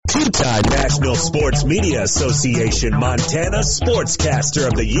two-time National Sports Media Association Montana Sportscaster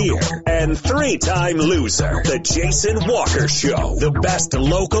of the Year, and three-time loser, The Jason Walker Show, the best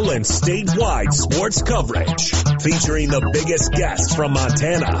local and statewide sports coverage, featuring the biggest guests from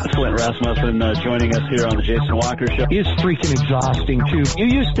Montana. Clint Rasmussen joining us here on The Jason Walker Show. He's freaking exhausting, too. You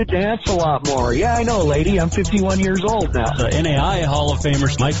used to dance a lot more. Yeah, I know, lady. I'm 51 years old now. The NAI Hall of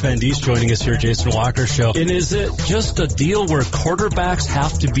Famer Mike Van Diest joining us here, Jason Walker Show. And is it just a deal where quarterbacks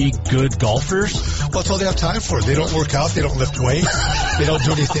have to be good golfers? Well, that's all they have time for. They don't work out. They don't lift weights. They don't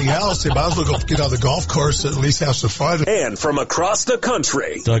do anything else. They might as well go get on the golf course and at least have some fun. And from across the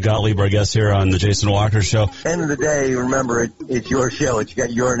country, Doug Gottlieb, our guest here on the Jason Walker Show. End of the day, remember, it's your show. It's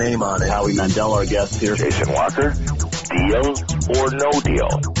got your name on it. Howie Mandel, our guest here. Jason Walker, deal or no deal?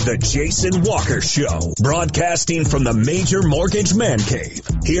 The Jason Walker Show, broadcasting from the Major Mortgage Man Cave.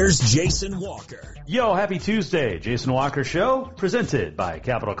 Here's Jason Walker. Yo, happy Tuesday. Jason Walker Show, presented by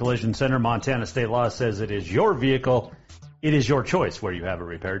Capital Collision Center. Montana state law says it is your vehicle. It is your choice where you have it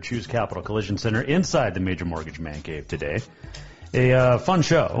repaired. Choose Capital Collision Center inside the Major Mortgage Man Cave today. A fun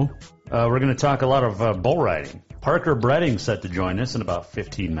show. We're going to talk a lot of bull riding. Parker Bredding set to join us in about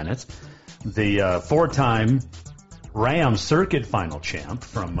 15 minutes. The four-time Ram Circuit final champ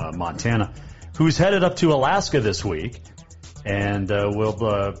from Montana, who's headed up to Alaska this week and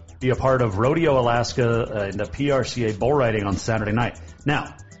will be a part of Rodeo Alaska and the PRCA bull riding on Saturday night.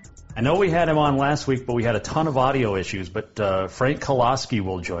 Now, I know we had him on last week, but we had a ton of audio issues. But Frank Koloski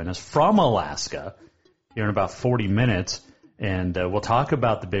will join us from Alaska here in about 40 minutes, and we'll talk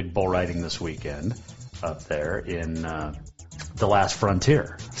about the big bull riding this weekend up there in the Last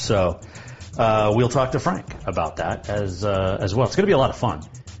Frontier. So we'll talk to Frank about that as well. It's going to be a lot of fun.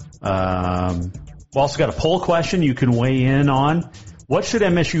 We've also got a poll question you can weigh in on. What should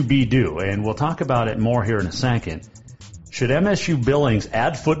MSUB do? And we'll talk about it more here in a second. Should MSU Billings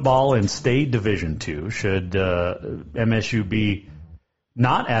add football and stay Division II? Should MSUB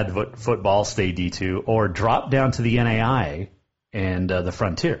not add football, stay D2, or drop down to the NAI and the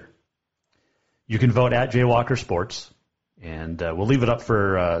Frontier? You can vote at Jaywalker Sports, and we'll leave it up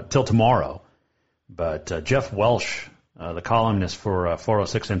for till tomorrow. But Jeff Welsh, the columnist for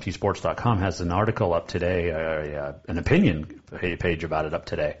 406mtsports.com, has an article up today, an opinion page about it up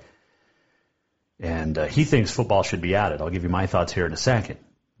today. And he thinks football should be added. I'll give you my thoughts here in a second.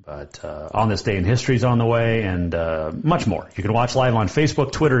 But On This Day in History is on the way, and much more. You can watch live on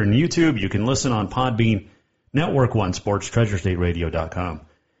Facebook, Twitter, and YouTube. You can listen on Podbean, Network One Sports, TreasureStateRadio.com,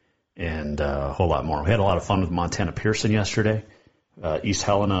 and a whole lot more. We had a lot of fun with Montana Pearson yesterday. East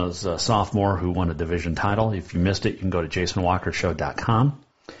Helena's sophomore who won a division title. If you missed it, you can go to JasonWalkerShow.com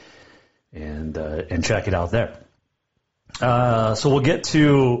and check it out there. So we'll get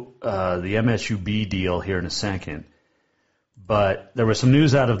to the MSUB deal here in a second. But there was some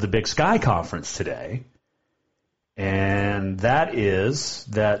news out of the Big Sky Conference today, and that is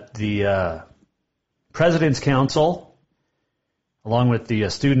that the President's Council, along with the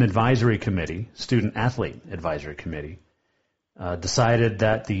Student Advisory Committee, Student Athlete Advisory Committee, decided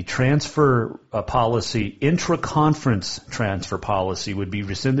that the transfer policy, intra-conference transfer policy, would be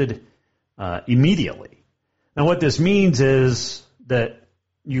rescinded immediately. Now, what this means is that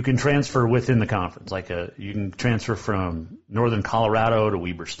you can transfer within the conference. You can transfer from Northern Colorado to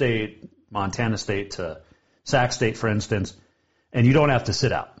Weber State, Montana State to Sac State, for instance, and you don't have to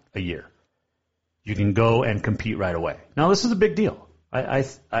sit out a year. You can go and compete right away. Now, this is a big deal.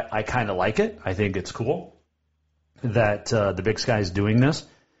 I kind of like it. I think it's cool that the Big Sky is doing this.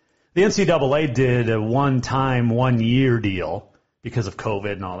 The NCAA did a one-time, one-year deal because of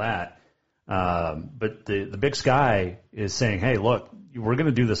COVID and all that. But the Big Sky is saying, hey, look, we're going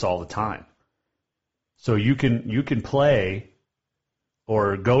to do this all the time. So you can play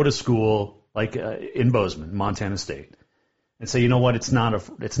or go to school like in Bozeman, Montana State, and say, you know what, it's not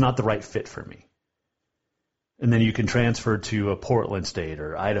the right fit for me. And then you can transfer to a Portland State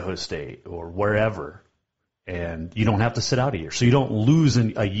or Idaho State or wherever, and you don't have to sit out a year. So you don't lose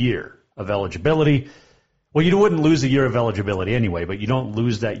a year of eligibility. Well, you wouldn't lose a year of eligibility anyway, but you don't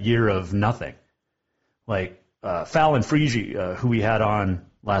lose that year of nothing. Like Fallon Frigie, who we had on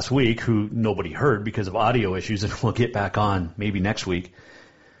last week, who nobody heard because of audio issues, and we'll get back on maybe next week.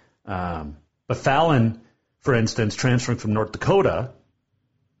 But Fallon, for instance, transferring from North Dakota,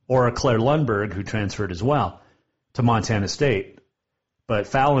 or Claire Lundberg, who transferred as well to Montana State. But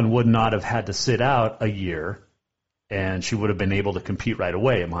Fallon would not have had to sit out a year, and she would have been able to compete right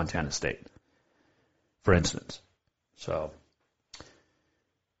away at Montana State, for instance. So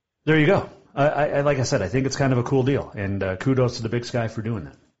there you go. I like I said, I think it's kind of a cool deal, and kudos to the Big Sky for doing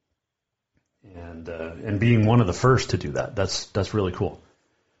that, and being one of the first to do that. That's really cool.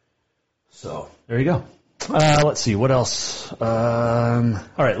 So there you go. Let's see what else. All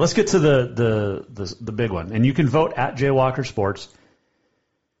right, let's get to the big one, and you can vote at JWalkerSports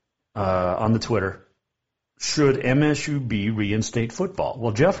on the Twitter. Should MSUB reinstate football?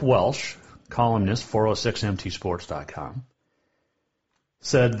 Well, Jeff Welsh, columnist, 406mtsports.com,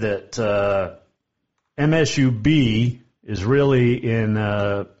 said that MSUB is really in.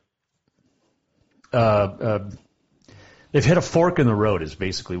 They've hit a fork in the road, is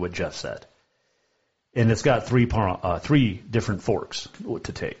basically what Jeff said. And it's got three different forks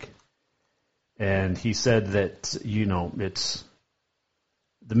to take. And he said that, it's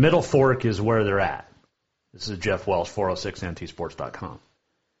the middle fork is where they're at. This is Jeff Welsh,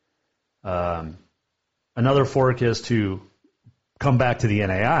 406mtsports.com. Another fork is to come back to the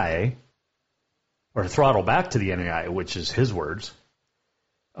NAIA, or throttle back to the NAIA, which is his words.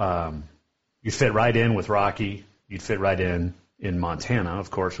 You'd fit right in with Rocky. You'd fit right in Montana,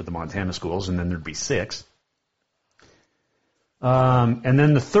 of course, with the Montana schools, and then there'd be 6. And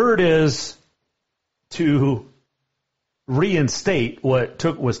then the third is to reinstate what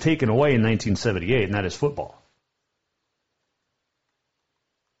was taken away in 1978, and that is football.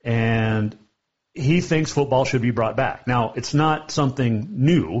 And he thinks football should be brought back. Now, it's not something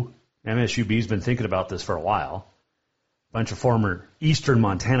new. MSUB's been thinking about this for a while. A bunch of former Eastern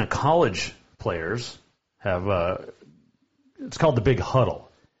Montana college players have it's called the Big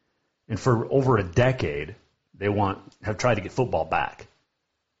Huddle. And for over a decade, they have tried to get football back.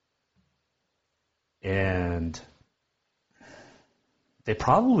 And they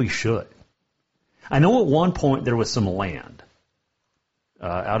probably should. I know at one point there was some land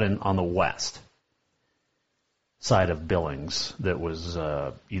out on the west side of Billings that was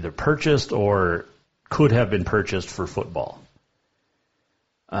either purchased or could have been purchased for football.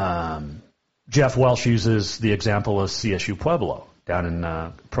 Jeff Welsh uses the example of CSU Pueblo down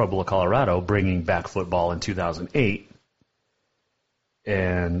in Pueblo, Colorado, bringing back football in 2008.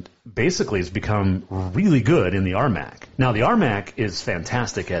 And basically it's become really good in the RMAC. Now, the RMAC is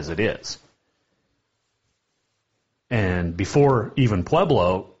fantastic as it is. And before even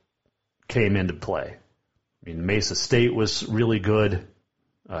Pueblo came into play, I mean, Mesa State was really good.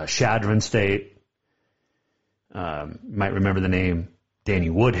 Chadron State, you might remember the name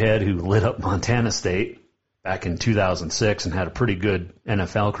Danny Woodhead, who lit up Montana State back in 2006 and had a pretty good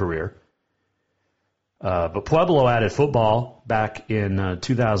NFL career. But Pueblo added football back in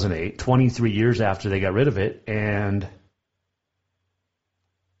 2008, 23 years after they got rid of it, and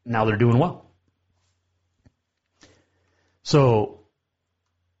now they're doing well. So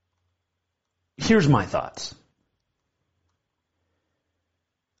here's my thoughts.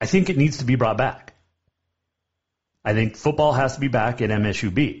 I think it needs to be brought back. I think football has to be back at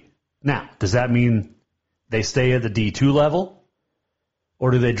MSUB. Now, does that mean they stay at the D2 level, or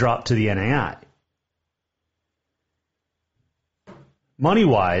do they drop to the NAI?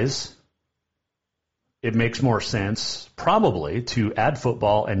 Money-wise, it makes more sense probably to add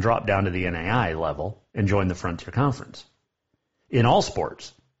football and drop down to the NAI level and join the Frontier Conference in all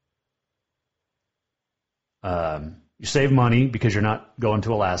sports. You save money because you're not going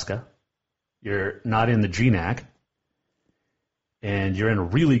to Alaska. You're not in the GNAC. And you're in a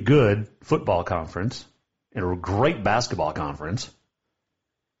really good football conference and a great basketball conference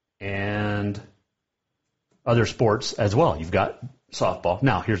and other sports as well. You've got softball.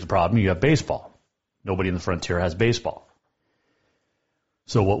 Now, here's the problem. You have baseball. Nobody in the Frontier has baseball.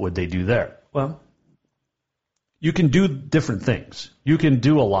 So what would they do there? Well, you can do different things. You can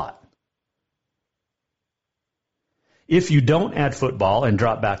do a lot. If you don't add football and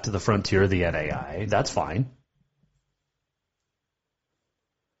drop back to the Frontier, the NAI, that's fine.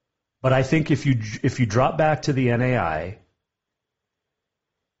 But I think if you drop back to the NAI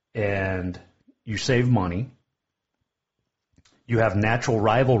and you save money, you have natural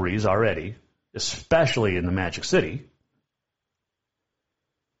rivalries already, especially in the Magic City.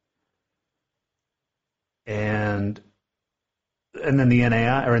 And then the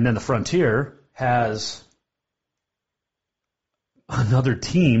NAI, and then the Frontier has another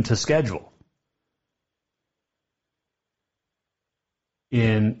team to schedule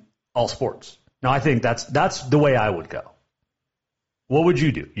in all sports. Now, I think that's the way I would go. What would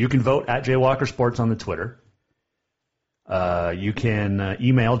you do? You can vote at JWalkerSports on the Twitter. You can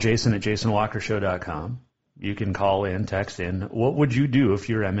email Jason at jasonwalkershow.com. You can call in, text in. What would you do if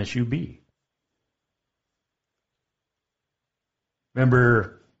you're MSUB?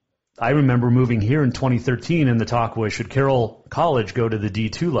 I remember moving here in 2013, and the talk was, should Carroll College go to the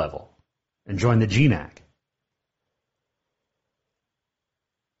D2 level and join the GNAC?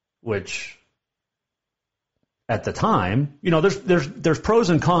 Which, at the time, there's pros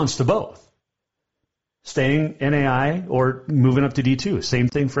and cons to both. Staying NAI or moving up to D2. Same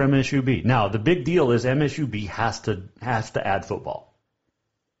thing for MSUB. Now, the big deal is MSUB has to add football.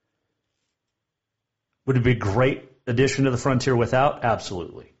 Would it be a great addition to the Frontier without?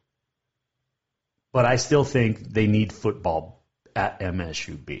 Absolutely. But I still think they need football at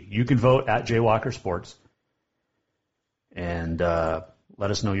MSUB. You can vote at Jay Walker Sports and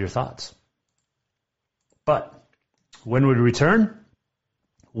let us know your thoughts. But when we return,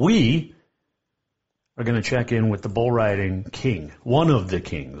 we are going to check in with the bull riding king, one of the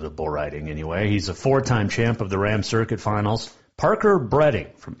kings of bull riding anyway. He's a 4-time champ of the Ram Circuit Finals. Parker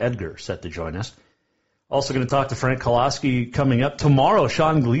Bredding from Edgar set to join us. Also going to talk to Frank Koloski coming up. Tomorrow,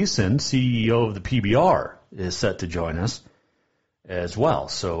 Sean Gleason, CEO of the PBR, is set to join us as well.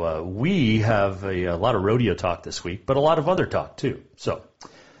 So we have a lot of rodeo talk this week, but a lot of other talk too. So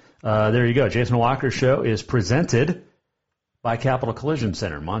there you go. Jason Walker Show is presented by Capital Collision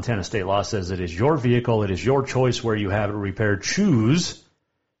Center. Montana state law says it is your vehicle. It is your choice where you have it repaired. Choose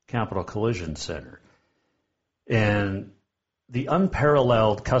Capital Collision Center. And the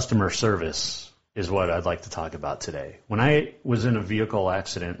unparalleled customer service is what I'd like to talk about today. When I was in a vehicle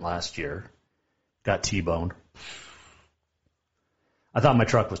accident last year, got T-boned, I thought my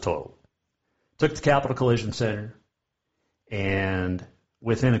truck was totaled. Took the Capital Collision Center, and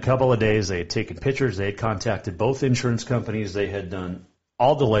within a couple of days, they had taken pictures. They had contacted both insurance companies. They had done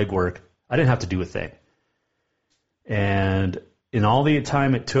all the legwork. I didn't have to do a thing. And in all the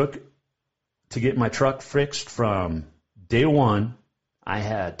time it took to get my truck fixed from day one, I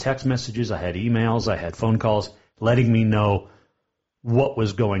had text messages, I had emails, I had phone calls letting me know what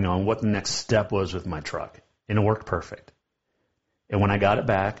was going on, what the next step was with my truck. And it worked perfect. And when I got it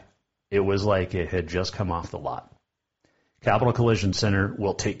back, it was like it had just come off the lot. Capital Collision Center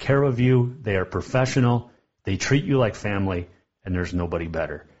will take care of you. They are professional. They treat you like family, and there's nobody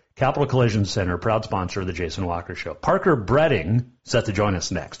better. Capital Collision Center, proud sponsor of the Jason Walker Show. Parker Bredding set to join us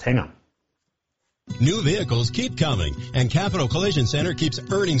next. Hang on. New vehicles keep coming, and Capital Collision Center keeps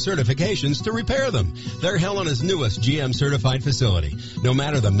earning certifications to repair them. They're Helena's newest GM-certified facility. No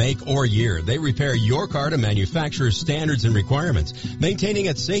matter the make or year, they repair your car to manufacturer's standards and requirements, maintaining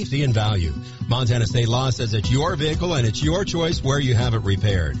its safety and value. Montana state law says it's your vehicle, and it's your choice where you have it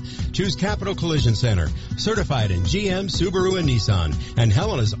repaired. Choose Capital Collision Center, certified in GM, Subaru, and Nissan, and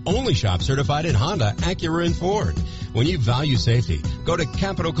Helena's only shop certified in Honda, Acura, and Ford. When you value safety, go to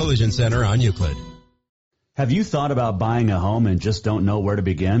Capital Collision Center on Euclid. Have you thought about buying a home and just don't know where to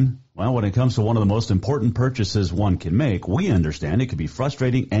begin? Well, when it comes to one of the most important purchases one can make, we understand it can be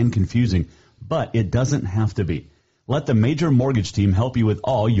frustrating and confusing, but it doesn't have to be. Let the Major Mortgage team help you with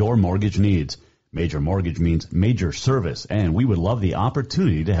all your mortgage needs. Major Mortgage means major service, and we would love the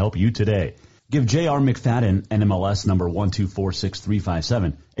opportunity to help you today. Give J.R. McFadden, NMLS number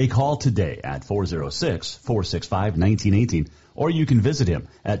 1246357, a call today at 406-465-1918, or you can visit him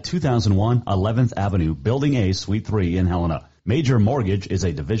at 2001 11th Avenue, Building A, Suite 3 in Helena. Major Mortgage is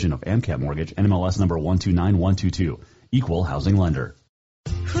a division of AMCAP Mortgage, NMLS number 129122, equal housing lender.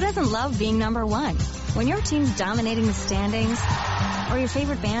 Who doesn't love being number one? When your team's dominating the standings, or your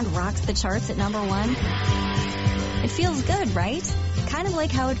favorite band rocks the charts at number one, it feels good, right? Kind of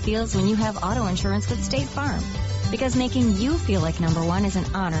like how it feels when you have auto insurance with State Farm. Because making you feel like number one is an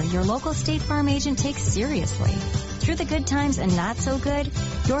honor your local State Farm agent takes seriously. Through the good times and not so good,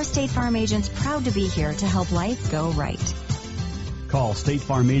 your State Farm agent's proud to be here to help life go right. Call State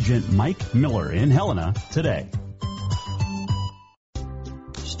Farm agent Mike Miller in Helena today.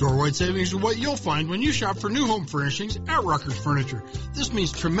 Store-wide savings are what you'll find when you shop for new home furnishings at Rucker's Furniture. This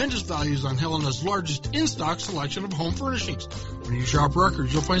means tremendous values on Helena's largest in-stock selection of home furnishings. When you shop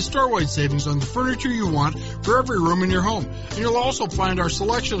Rucker's, you'll find store-wide savings on the furniture you want for every room in your home. And you'll also find our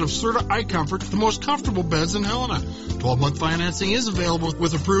selection of Serta iComfort, the most comfortable beds in Helena. 12-month financing is available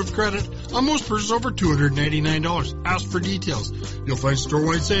with approved credit on most purchases over $299. Ask for details. You'll find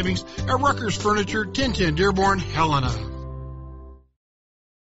store-wide savings at Rucker's Furniture, 1010 Dearborn, Helena.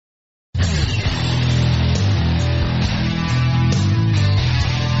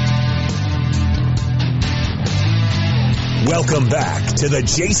 Welcome back to the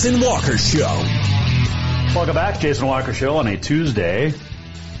Jason Walker Show. Welcome back, Jason Walker Show on a Tuesday.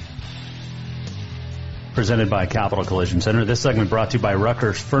 Presented by Capital Collision Center. This segment brought to you by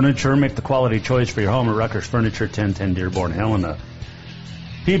Rucker's Furniture. Make the quality choice for your home at Rucker's Furniture, 1010 Dearborn, Helena.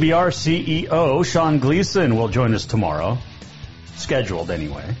 PBR CEO Sean Gleason will join us tomorrow. Scheduled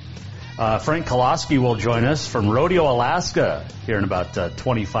anyway. Frank Koloski will join us from Rodeo, Alaska here in about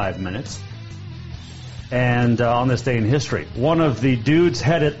 25 minutes. And on this day in history, one of the dudes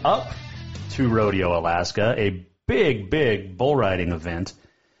headed up to Rodeo Alaska, a big bull riding event,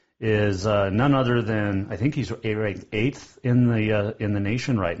 is none other than, I think he's ranked 8th in the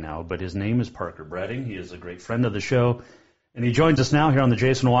nation right now, but his name is Parker Bredding. He is a great friend of the show, and he joins us now here on the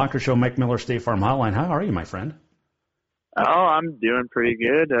Jason Walker Show, Mike Miller State Farm Hotline. How are you, my friend? Oh, I'm doing pretty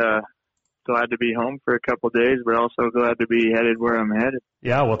good. Glad to be home for a couple of days, but also glad to be headed where I'm headed.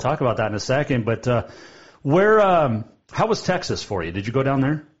 Yeah, we'll talk about that in a second, but how was Texas for you? Did you go down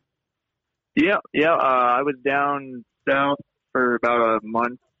there? Yeah. I was down south for about a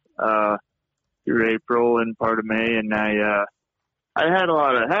month, through April and part of May, and I had a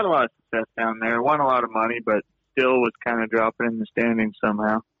lot of success down there. Won a lot of money, but still was kind of dropping in the standings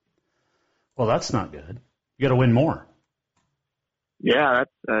somehow. Well, that's not good. You got to win more. Yeah,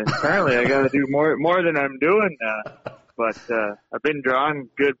 that's apparently I got to do more than I'm doing. But I've been drawing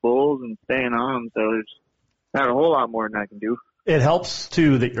good bulls and staying on them, so there's not a whole lot more than I can do. It helps,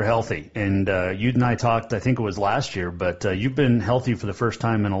 too, that you're healthy. And you and I talked, I think it was last year, but you've been healthy for the first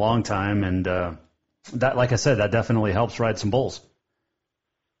time in a long time. And that, like I said, that definitely helps ride some bulls.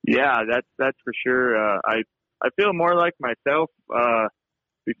 Yeah, that's for sure. I feel more like myself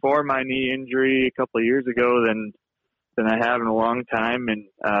before my knee injury a couple of years ago than I have in a long time, and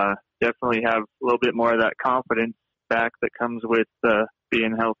definitely have a little bit more of that confidence back that comes with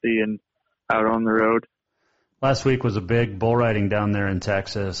being healthy and out on the road. Last week was a big bull riding down there in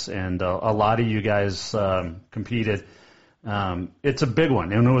Texas, and a lot of you guys competed. It's a big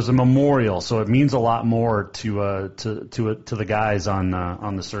one, and it was a memorial, so it means a lot more to the guys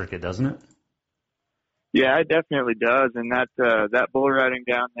on the circuit, doesn't it? Yeah, it definitely does, and that bull riding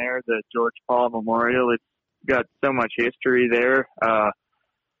down there, the George Paul Memorial, it's got so much history there.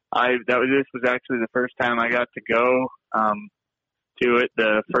 This was actually the first time I got to go to it.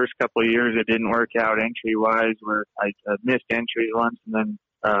 The first couple of years it didn't work out entry-wise, where I missed entry once and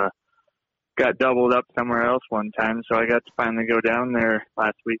then got doubled up somewhere else one time. So I got to finally go down there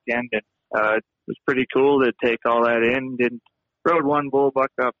last weekend, and it was pretty cool to take all that in. Rode one bull,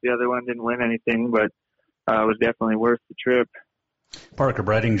 bucked off the other one, didn't win anything, but it was definitely worth the trip. Parker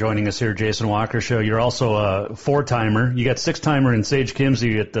Bredding joining us here, Jason Walker Show. You're also a four-timer. You got six-timer in Sage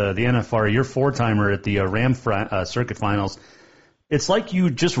Kimsey at the NFR. You're four-timer at the Ram Circuit Finals. It's like you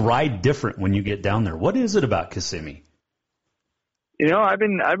just ride different when you get down there. What is it about Kissimmee? You know, I've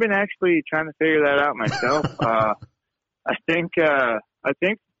been actually trying to figure that out myself. I think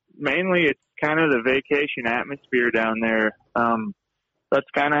mainly it's kind of the vacation atmosphere down there. That's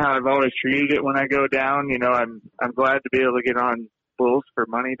kind of how I've always treated it when I go down. You know, I'm glad to be able to get on bulls for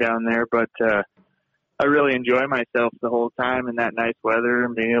money down there, but I really enjoy myself the whole time in that nice weather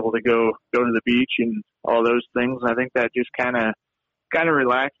and being able to go to the beach and all those things. I think that just kind of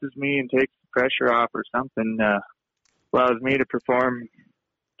relaxes me and takes the pressure off or something. Allows me to perform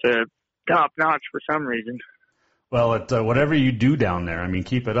to top notch for some reason. Well, whatever you do down there, I mean,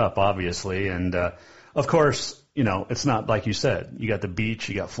 keep it up, obviously. And, of course, you know, it's not like you said. You got the beach,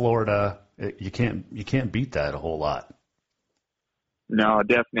 you got Florida. You can't beat that a whole lot. No,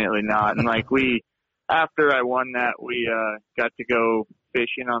 definitely not. And after I won that, we got to go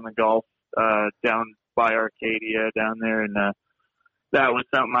fishing on the Gulf down by Arcadia down there, and that was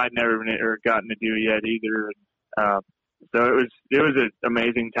something I'd never gotten to do yet either. So it was an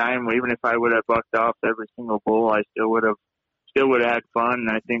amazing time. Even if I would have bucked off every single bull, I still would have had fun. And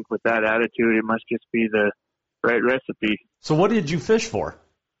I think with that attitude, it must just be the right recipe. So what did you fish for?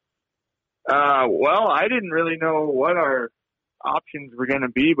 Well, I didn't really know what our options were going to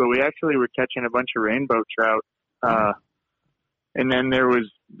be, but we actually were catching a bunch of rainbow trout. And then there was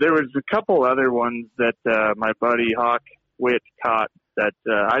a couple other ones that my buddy Hawk Witt caught that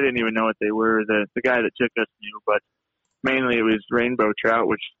I didn't even know what they were. The guy that took us knew, but mainly it was rainbow trout,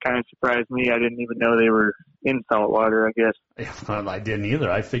 which kind of surprised me. I didn't even know they were in saltwater, I guess. Well, I didn't either.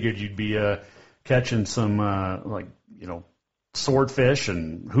 I figured you'd be catching some swordfish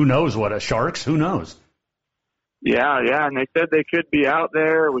and who knows what, sharks, who knows? Yeah, and they said they could be out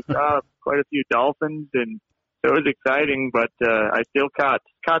there. We saw quite a few dolphins, and so it was exciting, but I still caught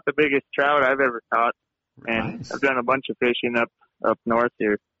the biggest trout I've ever caught, and nice. I've done a bunch of fishing up north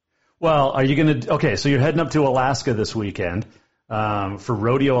here. Well, are you going to – okay, so you're heading up to Alaska this weekend for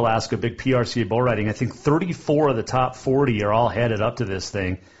Rodeo Alaska, big PRCA bull riding. I think 34 of the top 40 are all headed up to this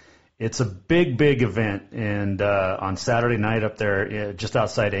thing. It's a big event, and on Saturday night up there just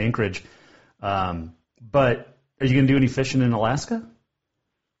outside Anchorage. But are you going to do any fishing in Alaska?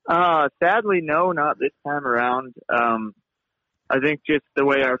 Sadly, no, not this time around. I think just the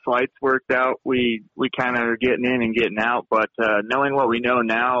way our flights worked out, we kind of are getting in and getting out. But knowing what we know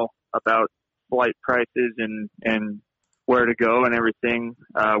now about flight prices and where to go and everything,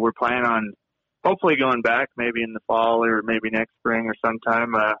 we're planning on hopefully going back maybe in the fall or maybe next spring or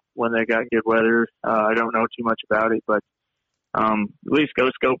sometime when they got good weather. I don't know too much about it, but at least go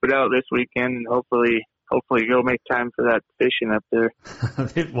scope it out this weekend and hopefully go make time for that fishing up there.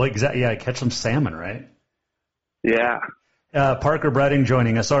 Well, exactly. Yeah, catch some salmon, right? Yeah. Parker Bredding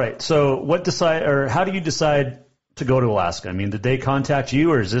joining us. All right. So how do you decide to go to Alaska? I mean, did they contact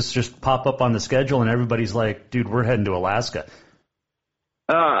you, or does this just pop up on the schedule and everybody's like, dude, we're heading to Alaska?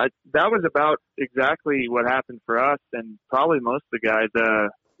 That was about exactly what happened for us and probably most of the guys.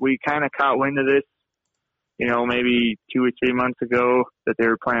 We kind of caught wind of this, maybe 2 or 3 months ago that they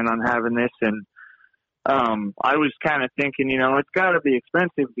were planning on having this. And I was kind of thinking, it's got to be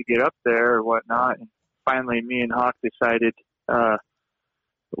expensive to get up there or whatnot. And finally, me and Hawk decided,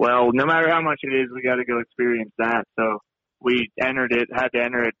 well, no matter how much it is, we got to go experience that. So we had to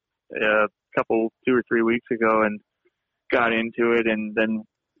enter it 2 or 3 weeks ago and got into it and then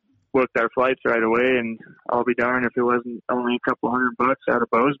booked our flights right away. And I'll be darned if it wasn't only a couple $100 out of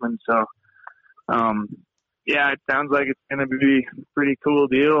Bozeman. So, yeah, it sounds like it's going to be a pretty cool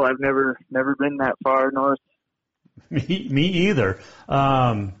deal. I've never been that far north. Me either.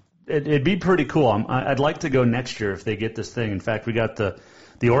 It'd be pretty cool. I'd like to go next year if they get this thing. In fact, we got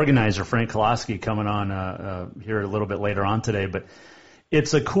the organizer, Frank Koloski, coming on here a little bit later on today. But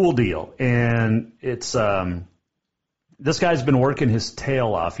it's a cool deal, and it's this guy's been working his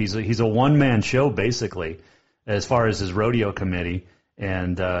tail off. He's a one-man show basically, as far as his rodeo committee,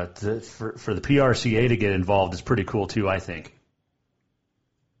 and for the PRCA to get involved is pretty cool too, I think.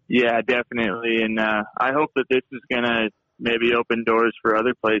 Yeah, definitely, and I hope that this is gonna maybe open doors for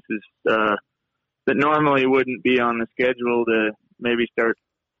other places that normally wouldn't be on the schedule to maybe start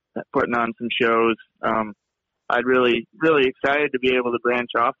putting on some shows. I'd really excited to be able to branch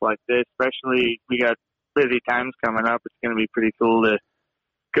off like this, especially we got busy times coming up. It's going to be pretty cool to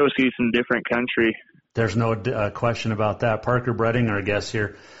go see some different country. There's no question about that. Parker Bredding, our guest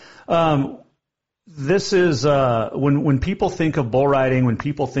here. This is when people think of bull riding, when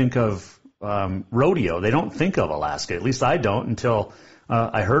people think of rodeo, they don't think of Alaska. At least I don't until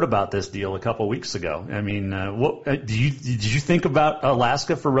I heard about this deal a couple weeks ago. I mean, did you think about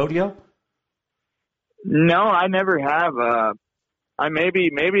Alaska for rodeo? No, I never have.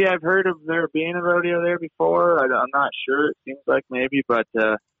 Maybe I've heard of there being a rodeo there before. I'm not sure. It seems like maybe, but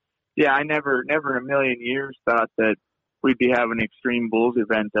yeah, I never in a million years thought that we'd be having an Extreme Bulls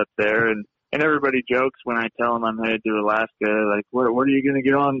event up there. And everybody jokes when I tell them I'm headed to Alaska, like, what are you going to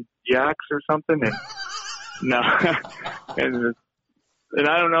get on, yaks or something? And no, and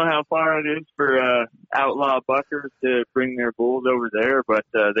I don't know how far it is for outlaw buckers to bring their bulls over there, but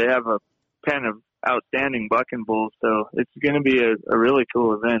they have a pen of outstanding bucking bulls, so it's going to be a really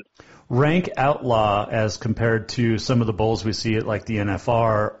cool event. Rank outlaw as compared to some of the bulls we see at like the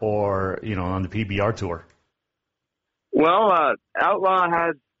NFR or on the PBR tour. Well, outlaw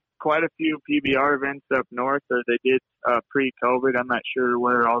has quite a few PBR events up north, or they did pre-COVID. I'm not sure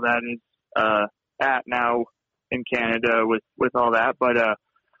where all that is at now in Canada with all that, but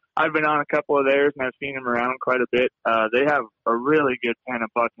I've been on a couple of theirs and I've seen them around quite a bit. They have a really good pen of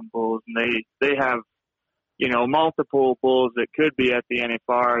bucking bulls, and they have multiple bulls that could be at the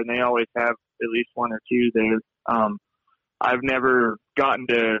NFR, and they always have at least one or two there. I've never gotten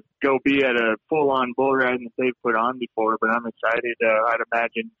to go be at a full-on bull riding that they've put on before, but I'm excited. I'd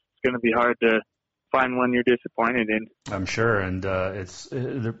imagine it's going to be hard to find one you're disappointed in. I'm sure, and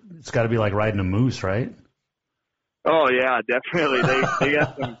it's got to be like riding a moose, right? Oh yeah, definitely. They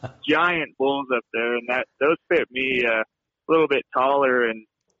got some giant bulls up there, and those fit me a little bit taller, and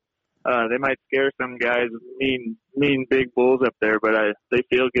they might scare some guys. Mean big bulls up there, but they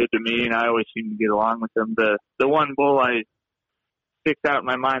feel good to me, and I always seem to get along with them. The one bull I sticks out in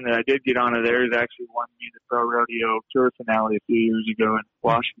my mind that I did get onto there is actually won me the Pro Rodeo Tour finale a few years ago in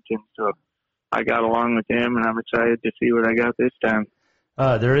Washington. So I got along with him, and I'm excited to see what I got this time.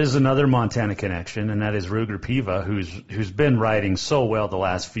 There is another Montana connection, and that is Ruger Piva, who's been riding so well the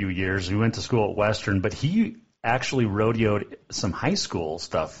last few years. He went to school at Western, but he actually rodeoed some high school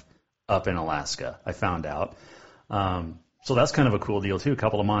stuff up in Alaska, I found out. So that's kind of a cool deal, too. A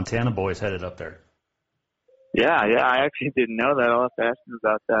couple of Montana boys headed up there. Yeah, I actually didn't know that. I'll have to ask him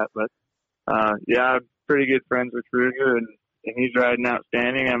about that. But, yeah, I'm pretty good friends with Ruger, and he's riding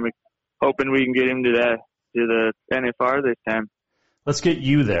outstanding. I'm hoping we can get him to the NFR this time. Let's get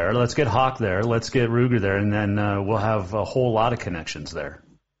you there. Let's get Hawk there. Let's get Ruger there, and then we'll have a whole lot of connections there.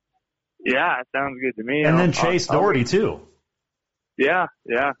 Yeah, it sounds good to me. And then Chase Doherty, too. Yeah.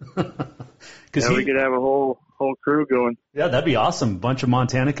 Because we could have a whole crew going. Yeah, that'd be awesome. Bunch of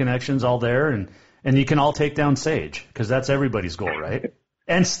Montana connections all there, and you can all take down Sage, because that's everybody's goal, right?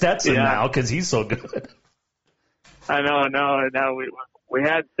 And Stetson now because he's so good. I know. Now we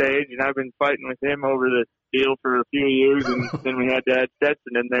had Sage, and I've been fighting with him over the deal for a few years, and then we had to add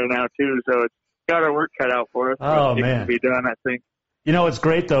Stetson in there now too. So it's got our work cut out for us. Oh, it man. can be done, I think. You know, it's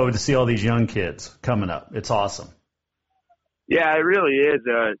great, though, to see all these young kids coming up. It's awesome. Yeah, it really is.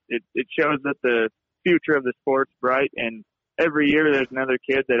 It shows that the future of the sport's bright, and every year there's another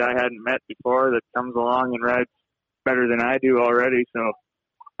kid that I hadn't met before that comes along and rides better than I do already. So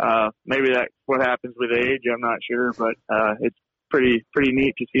maybe that's what happens with age. I'm not sure, but it's pretty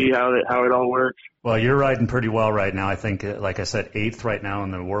neat to see how it all works. Well, you're riding pretty well right now. I think, like I said, 8th right now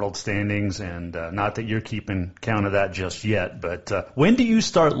in the world standings, and not that you're keeping count of that just yet. But when do you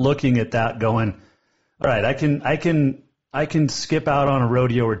start looking at that, going, all right, I can skip out on a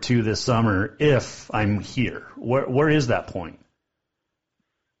rodeo or two this summer if I'm here? Where is that point?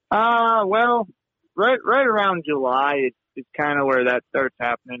 Well, right around July is kind of where that starts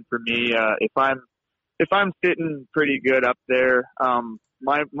happening for me. If I'm sitting pretty good up there,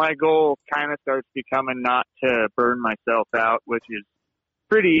 my goal kind of starts becoming not to burn myself out, which is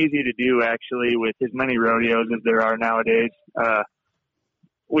pretty easy to do actually with as many rodeos as there are nowadays.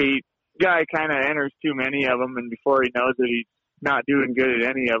 Guy kind of enters too many of them, and before he knows it, he's not doing good at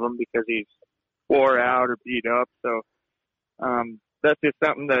any of them because he's wore out or beat up. So that's just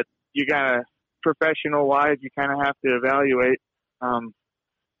something that you gotta, professional wise, you kind of have to evaluate.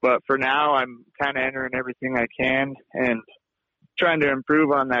 But for now, I'm kind of entering everything I can and trying to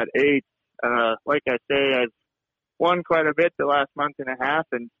improve on that 8th. Like I say, I've won quite a bit the last month and a half,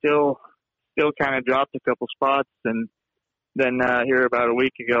 and still kind of dropped a couple spots. And then here about a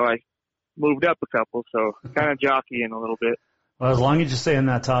week ago, I moved up a couple, so kind of jockeying a little bit. Well, as long as you stay in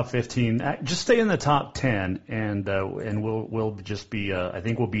that top 15, just stay in the top 10, and we'll just be. I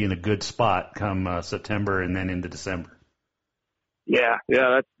think we'll be in a good spot come September and then into December. Yeah,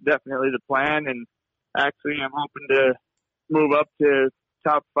 that's definitely the plan. And actually, I'm hoping to move up to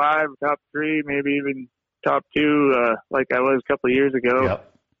top 5, top 3, maybe even top 2, like I was a couple of years ago.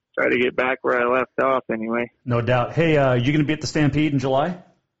 Yep. Try to get back where I left off anyway. No doubt. Hey, you going to be at the Stampede in July?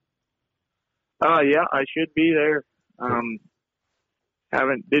 Yeah, I should be there.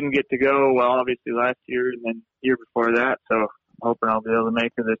 Didn't get to go, well, obviously last year and then year before that, so I'm hoping I'll be able to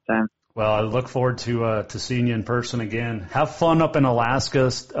make it this time. Well, I look forward to seeing you in person again. Have fun up in Alaska.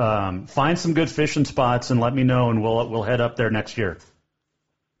 Find some good fishing spots and let me know, and we'll head up there next year.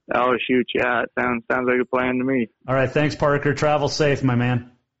 Oh, shoot, yeah, it sounds like a plan to me. All right, thanks, Parker. Travel safe, my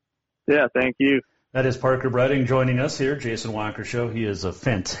man. Yeah, thank you. That is Parker Bredding joining us here, Jason Walker Show. He is a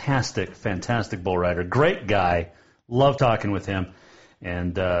fantastic bull rider. Great guy. Love talking with him.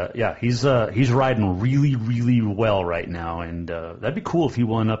 And, he's riding really, really well right now. And that'd be cool if he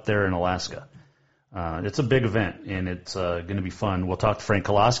won up there in Alaska. It's a big event, and it's going to be fun. We'll talk to Frank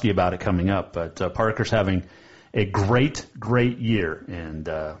Koloski about it coming up. But Parker's having a great year, and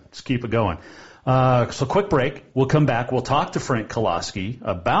let's keep it going. So quick break. We'll come back. We'll talk to Frank Koloski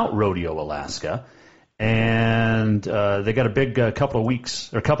about Rodeo Alaska. And they got a big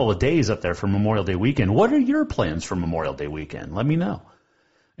couple of days up there for Memorial Day weekend. What are your plans for Memorial Day weekend? Let me know.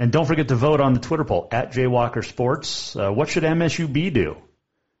 And don't forget to vote on the Twitter poll, @JWalkerSports. What should MSUB do?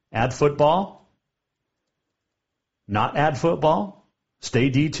 Add football? Not add football? Stay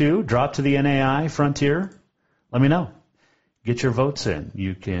D2? Drop to the NAI Frontier? Let me know. Get your votes in.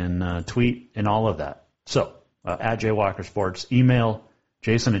 You can tweet and all of that. So, @JWalkerSports, email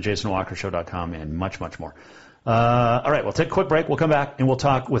Jason at JasonWalkerShow.com, and much more. All right, we'll take a quick break. We'll come back, and we'll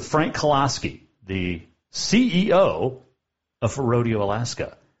talk with Frank Koloski, the CEO of Rodeo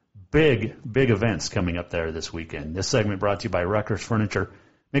Alaska. Big events coming up there this weekend. This segment brought to you by Ruckers Furniture.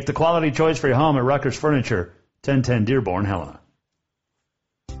 Make the quality choice for your home at Ruckers Furniture, 1010 Dearborn, Helena.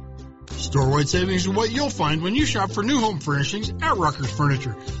 Store-wide savings are what you'll find when you shop for new home furnishings at Ruckers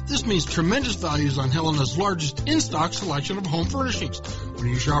Furniture. This means tremendous values on Helena's largest in-stock selection of home furnishings. When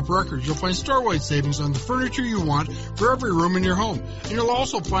you shop Ruckers, you'll find store-wide savings on the furniture you want for every room in your home. And you'll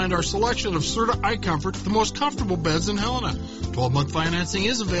also find our selection of Serta iComfort, the most comfortable beds in Helena. 12-month financing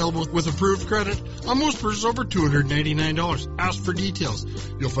is available with approved credit on most purchases over $289. Ask for details.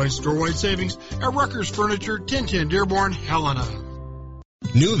 You'll find store-wide savings at Ruckers Furniture, 1010 Dearborn, Helena.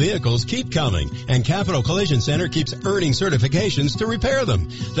 New vehicles keep coming, and Capital Collision Center keeps earning certifications to repair them.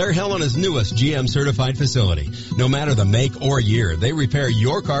 They're Helena's newest GM-certified facility. No matter the make or year, they repair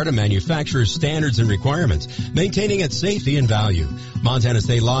your car to manufacturer's standards and requirements, maintaining its safety and value. Montana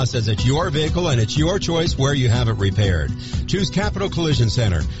state law says it's your vehicle, and it's your choice where you have it repaired. Choose Capital Collision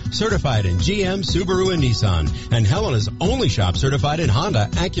Center, certified in GM, Subaru, and Nissan, and Helena's only shop certified in Honda,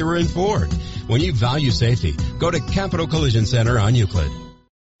 Acura, and Ford. When you value safety, go to Capital Collision Center on Euclid.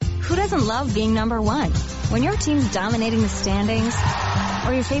 doesn't love being number one? When your team's dominating the standings,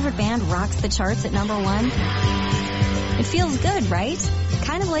 or your favorite band rocks the charts at number one, it feels good, right?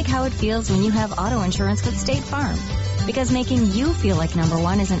 Kind of like how it feels when you have auto insurance with State Farm. Because making you feel like number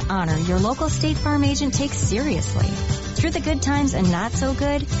one is an honor your local State Farm agent takes seriously. Through the good times and not so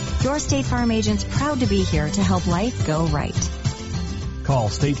good, your State Farm agent's proud to be here to help life go right. Call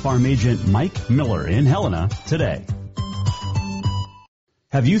State Farm agent Mike Miller in Helena today.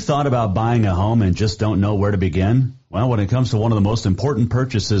 Have you thought about buying a home and just don't know where to begin? Well, when it comes to one of the most important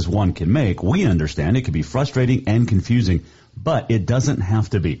purchases one can make, we understand it can be frustrating and confusing, but it doesn't have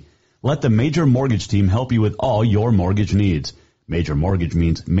to be. Let the Major Mortgage team help you with all your mortgage needs. Major Mortgage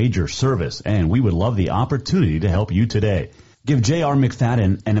means major service, and we would love the opportunity to help you today. Give J.R.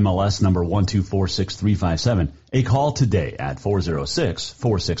 McFadden, NMLS number 1246357, a call today at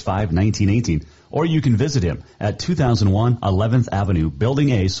 406-465-1918, or you can visit him at 2001 11th Avenue,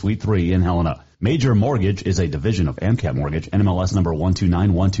 Building A, Suite 3 in Helena. Major Mortgage is a division of AMCAP Mortgage, NMLS number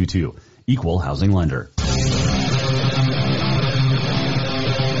 129122, equal housing lender.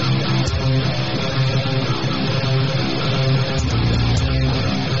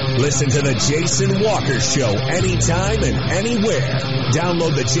 Listen to The Jason Walker Show anytime and anywhere.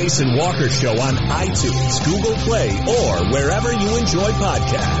 Download The Jason Walker Show on iTunes, Google Play, or wherever you enjoy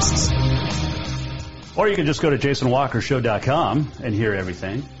podcasts. Or you can just go to jasonwalkershow.com and hear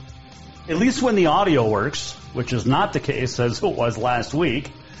everything. At least when the audio works, which is not the case as it was last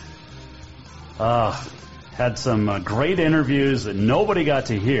week. Had some great interviews that nobody got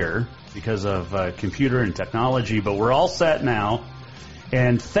to hear because of computer and technology, but we're all set now.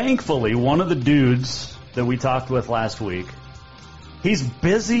 And thankfully, one of the dudes that we talked with last week, he's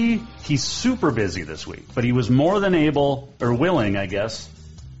busy. He's super busy this week, but he was more than able, or willing, I guess,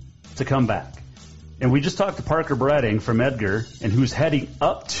 to come back. And we just talked to Parker Bretting from Edgar, and who's heading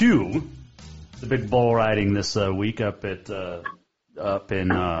up to the big bull riding this week up in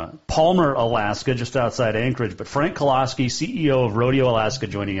Palmer, Alaska, just outside Anchorage. But Frank Koloski, CEO of Rodeo Alaska,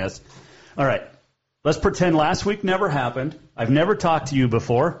 joining us. All right. Let's pretend last week never happened. I've never talked to you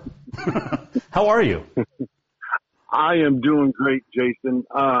before. How are you? I am doing great, Jason.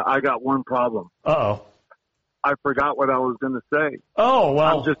 I got one problem. Uh-oh. I forgot what I was going to say. Oh,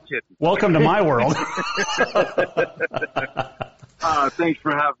 well. I'm just kidding. Welcome to my world. Thanks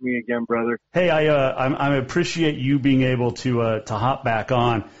for having me again, brother. Hey, I appreciate you being able to hop back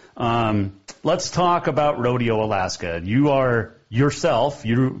on. Let's talk about Rodeo Alaska. You are yourself,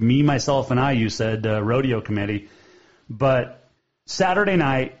 me, myself, and I, you said, rodeo committee. But Saturday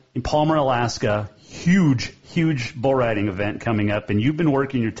night in Palmer, Alaska, huge bull riding event coming up, and you've been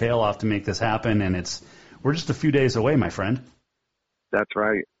working your tail off to make this happen, and we're just a few days away, my friend. That's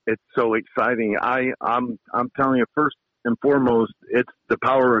right. It's so exciting. I'm telling you, first and foremost, it's the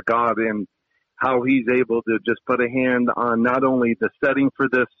power of God and how he's able to just put a hand on not only the setting for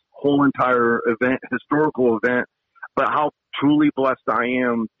this whole entire event, historical event, but how truly blessed I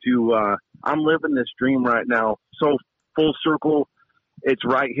am to, I'm living this dream right now. So full circle. It's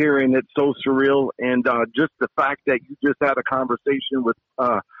right here and it's so surreal. And, just the fact that you just had a conversation with,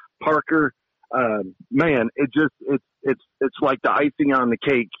 Parker, man, it's like the icing on the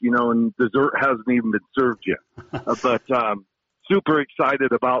cake, and dessert hasn't even been served yet. But, super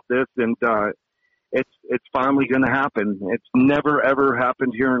excited about this and, it's finally going to happen. It's never ever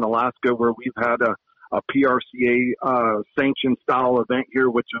happened here in Alaska where we've had a PRCA sanctioned style event here,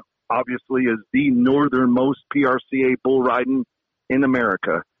 which obviously is the northernmost PRCA bull riding in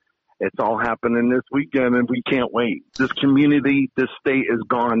America. It's all happening this weekend, and we can't wait. This community, this state has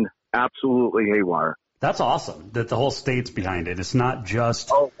gone absolutely haywire. That's awesome that the whole state's behind it. It's not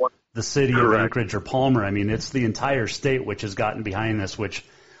just the city of Anchorage or Palmer. I mean, it's the entire state which has gotten behind this, which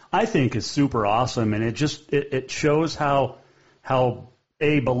I think is super awesome. And it shows how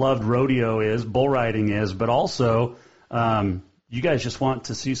beloved rodeo is, bull riding is, but also you guys just want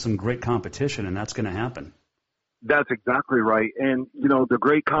to see some great competition, and that's going to happen. That's exactly right. And, the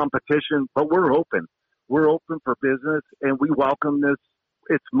great competition, but we're open. We're open for business, and we welcome this.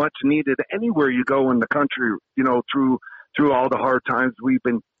 It's much needed anywhere you go in the country, through all the hard times we've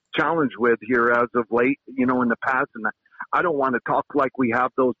been challenged with here as of late, in the past. And I don't want to talk like we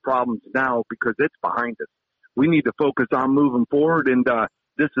have those problems now because it's behind us. We need to focus on moving forward. And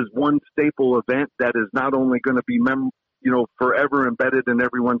this is one staple event that is not only going to be, forever embedded in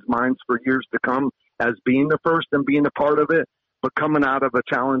everyone's minds for years to come as being the first and being a part of it, but coming out of a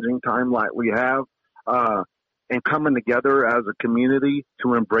challenging time like we have, and coming together as a community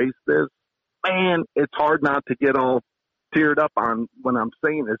to embrace this. Man, it's hard not to get all teared up on when I'm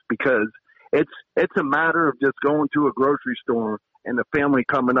saying this because it's a matter of just going to a grocery store and the family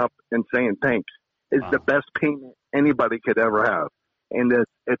coming up and saying thanks is the best payment anybody could ever have. And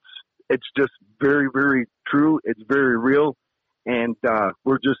it's just very, very true. It's very real. And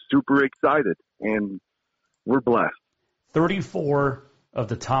we're just super excited, and we're blessed. 34 of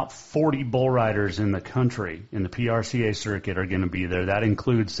the top 40 bull riders in the country in the PRCA circuit are going to be there. That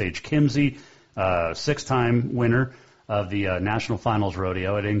includes Sage Kimzey, 6-time winner of the National Finals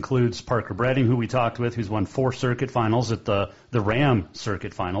Rodeo. It includes Parker Bredding, who we talked with, who's won 4 circuit finals at the Ram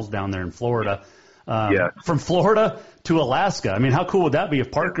Circuit Finals down there in Florida. From Florida to Alaska. I mean, how cool would that be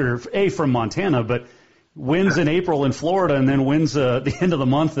if Parker, from Montana, but wins in April in Florida and then wins the end of the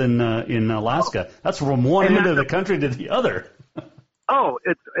month in Alaska? That's from one end of the country to the other. Oh,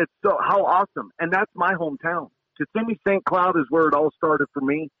 it's so how awesome. And that's my hometown. Kissimmee St. Cloud is where it all started for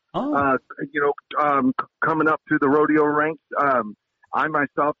me. Coming up through the rodeo ranks. I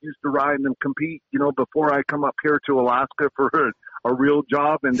myself used to ride and compete, before I come up here to Alaska for a real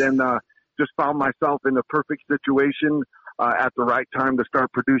job, and then just found myself in the perfect situation at the right time to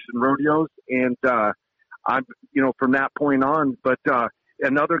start producing rodeos. And I'm, from that point on. But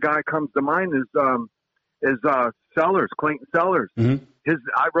another guy comes to mind is Sellers, Clayton Sellers. Mm-hmm.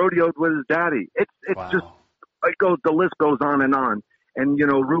 I rodeoed with his daddy. It's just the list goes on. And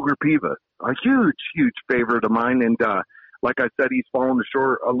Ruger Piva, a huge favorite of mine. And like I said, he's fallen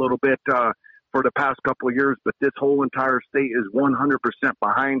short a little bit for the past couple of years. But this whole entire state is 100%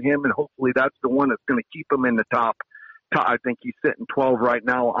 behind him, and hopefully that's the one that's going to keep him in the top. I think he's sitting 12 right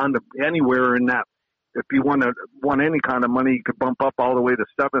now anywhere in that. If you want any kind of money, you could bump up all the way to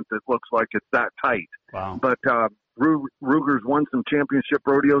 7th. It looks like it's that tight. Wow. But Ruger's won some championship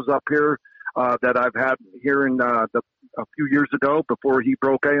rodeos up here that I've had here in a few years ago before he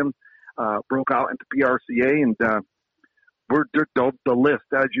broke out into PRCA. And the list,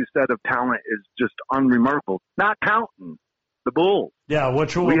 as you said, of talent is just unremarkable. Not counting the bulls. Yeah,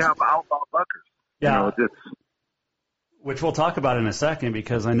 we have outlaw buckers. Yeah. Which we'll talk about in a second,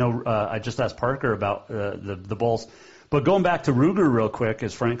 because I know I just asked Parker about the bulls. But going back to Ruger real quick,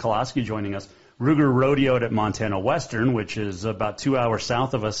 is Frank Koloski joining us. Ruger rodeoed at Montana Western, which is about 2 hours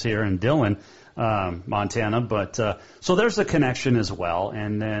south of us here in Dillon, Montana. But so there's a connection as well.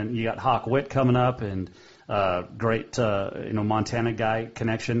 And then you got Hawk Witt coming up, and great Montana guy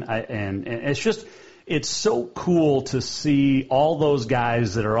connection. And it's so cool to see all those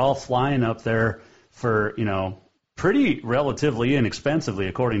guys that are all flying up there for pretty relatively inexpensively,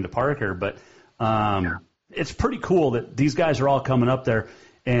 according to Parker, but it's pretty cool that these guys are all coming up there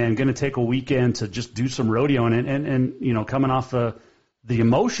and going to take a weekend to just do some rodeoing, and coming off the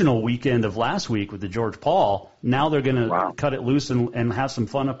emotional weekend of last week with the George Paul, now they're going to cut it loose and have some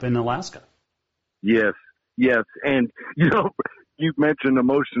fun up in Alaska. Yes, and you mentioned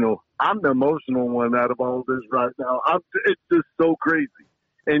emotional. I'm the emotional one out of all this right now. It's just so crazy,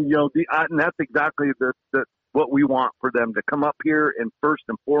 and and that's exactly what we want for them to come up here and first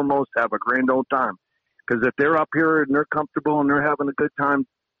and foremost have a grand old time. Because if they're up here and they're comfortable and they're having a good time,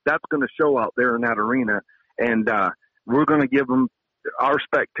 that's going to show out there in that arena. And we're going to give them, our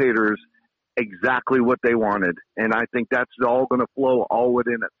spectators, exactly what they wanted. And I think that's all going to flow all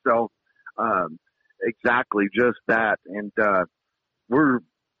within itself. Exactly just that. And we're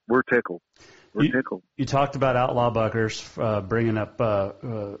tickled. You talked about outlaw buckers bringing up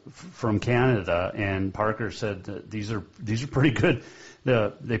from Canada, and Parker said that these are pretty good.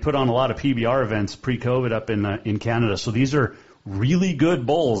 They put on a lot of PBR events pre-COVID up in Canada, so these are really good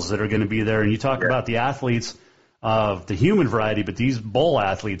bulls that are going to be there. And you talk about the athletes of the human variety, but these bull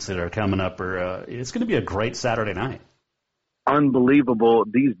athletes that are coming up it's going to be a great Saturday night. Unbelievable!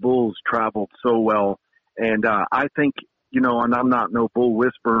 These bulls traveled so well, and I think. And I'm not no bull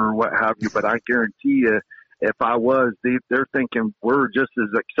whisperer or what have you, but I guarantee you, if I was, they're thinking we're just as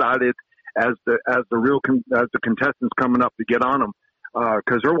excited as the contestants coming up to get on them,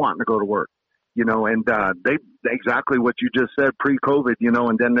 because they're wanting to go to work, and they exactly what you just said pre-COVID,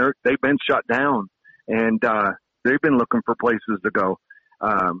 and then they've been shut down, and they've been looking for places to go,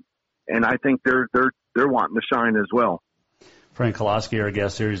 and I think they're wanting to shine as well. Frank Koloski, our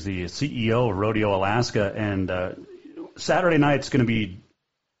guest here, is the CEO of Rodeo Alaska, and Saturday night's going to be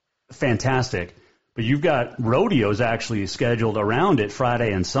fantastic, but you've got rodeos actually scheduled around it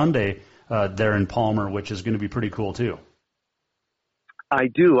Friday and Sunday there in Palmer, which is going to be pretty cool too. I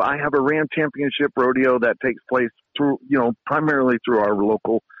do. I have a Ram Championship rodeo that takes place through, primarily through our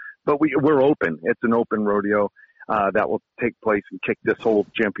local, but we're open. It's an open rodeo that will take place and kick this whole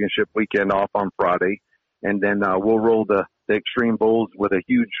championship weekend off on Friday, and then we'll roll the Extreme Bulls with a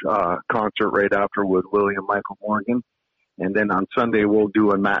huge concert right after with William Michael Morgan. And then on Sunday, we'll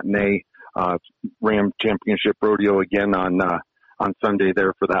do a matinee Ram Championship rodeo again on on Sunday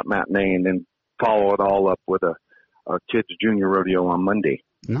there for that matinee, and then follow it all up with a kids junior rodeo on Monday.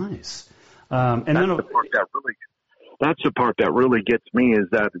 Nice. That's the part that really gets me is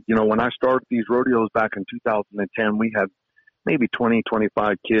that, you know, when I started these rodeos back in 2010, we had maybe 20,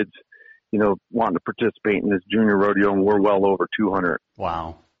 25 kids, you know, wanting to participate in this junior rodeo, and we're well over 200.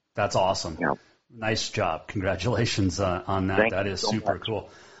 Wow. That's awesome. Yeah. Nice job. Congratulations on that. Thank that you is so super much. cool.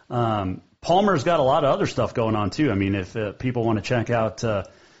 Palmer's got a lot of other stuff going on, too. I mean, if people want to check out,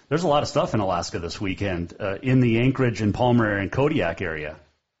 there's a lot of stuff in Alaska this weekend in the Anchorage and Palmer and Kodiak area.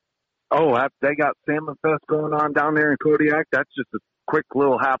 Oh, they got Salmon Fest going on down there in Kodiak. That's just a quick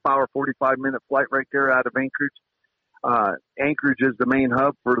little half-hour, 45-minute flight right there out of Anchorage. Anchorage is the main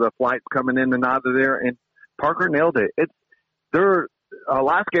hub for the flights coming in and out of there, and Parker nailed it.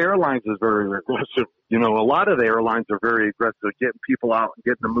 Alaska Airlines is very aggressive. You know, a lot of the airlines are very aggressive getting people out and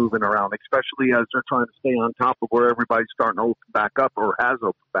getting them moving around, especially as they're trying to stay on top of where everybody's starting to open back up or has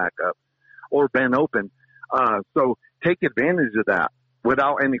opened back up or been open. So take advantage of that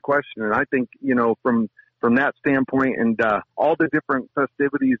without any question. And I think, you know, from that standpoint and all the different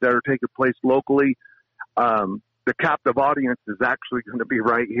festivities that are taking place locally, the captive audience is actually going to be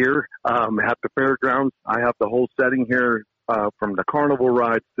right here at the fairgrounds. I have the whole setting here. From the carnival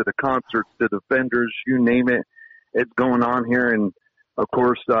rides to the concerts to the vendors, you name it, it's going on here. And of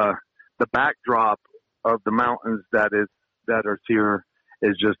course, the backdrop of the mountains that are here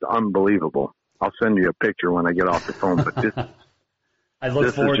is just unbelievable. I'll send you a picture when I get off the phone. But this, I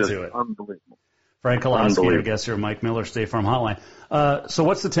look forward is just to it. Unbelievable. Frank Kolaski, our guest here, Mike Miller, State Farm Hotline. So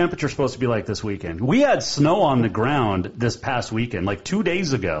what's the temperature supposed to be like this weekend? We had snow on the ground this past weekend, like 2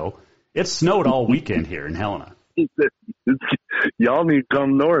 days ago. It snowed all weekend here in Helena. Y'all need to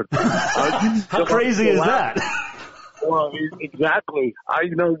come north. How crazy is that? Well, exactly.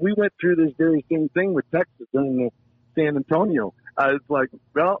 We went through this very same thing with Texas and San Antonio. It's like,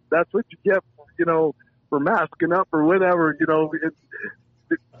 well, that's what you get, for masking up or whatever.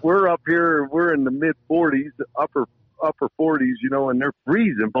 We're up here, we're in the mid 40s, upper 40s, and they're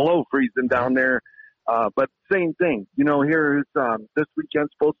freezing, below freezing down there. But same thing, here is this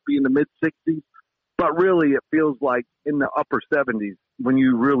weekend's supposed to be in the mid 60s. But really, it feels like in the upper 70s when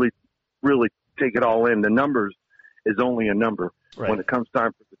you really, really take it all in. The numbers is only a number when it comes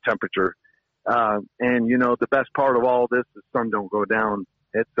time for the temperature. And, the best part of all this is sun don't go down.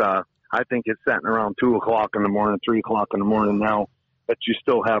 It's I think it's setting around 2 o'clock in the morning, 3 o'clock in the morning now, but you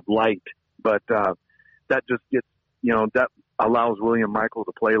still have light. But that just gets, that allows William Michael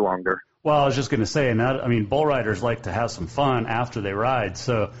to play longer. Well, I was just going to say, bull riders like to have some fun after they ride.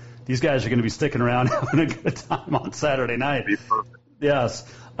 So these guys are going to be sticking around having a good time on Saturday night. Yes.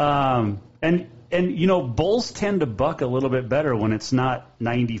 And bulls tend to buck a little bit better when it's not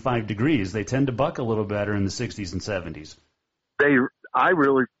 95 degrees. They tend to buck a little better in the 60s and 70s. I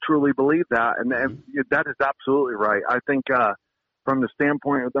really, truly believe that. And that is absolutely right. I think from the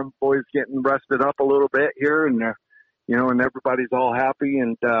standpoint of them boys getting rested up a little bit here and, and everybody's all happy.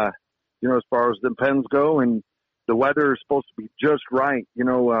 And, as far as the pens go, and the weather is supposed to be just right,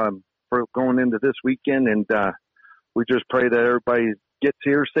 for going into this weekend. And we just pray that everybody gets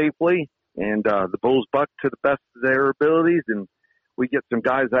here safely and the bulls buck to the best of their abilities, and we get some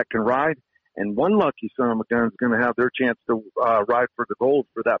guys that can ride. And one lucky son of a gun is going to have their chance to ride for the gold,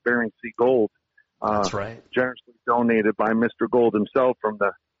 for that Bering Sea Gold. That's right. Generously donated by Mr. Gold himself from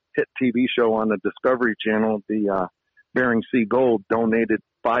the hit TV show on the Discovery Channel. The Bering Sea Gold donated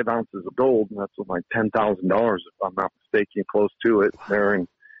 5 ounces of gold, and that's like $10,000 if I'm not mistaken, close to it there. And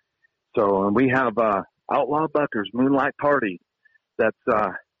so we have Outlaw Buckers Moonlight Party that's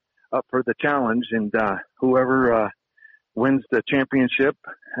up for the challenge, and whoever wins the championship,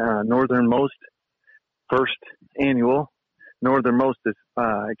 northernmost, first annual northernmost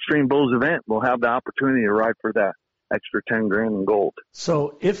Extreme Bulls event, will have the opportunity to ride for that extra 10 grand in gold.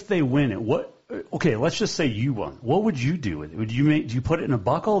 So if they win it, okay, let's just say you won. What would you do with it? Do you put it in a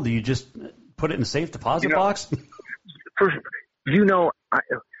buckle? Do you just put it in a safe deposit box?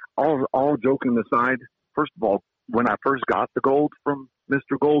 All joking aside, first of all, when I first got the gold from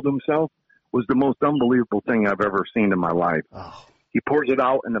Mr. Gold himself, was the most unbelievable thing I've ever seen in my life. Oh. He pours it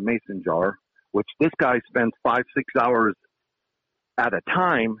out in a mason jar, which this guy spends 5-6 hours at a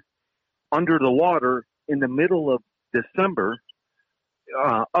time under the water in the middle of December,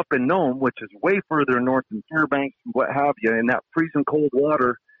 up in Nome, which is way further north than Fairbanks and what have you, in that freezing cold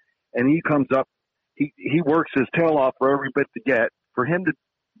water. And he comes up, he works his tail off for every bit to get. For him to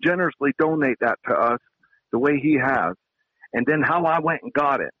generously donate that to us the way he has, and then how I went and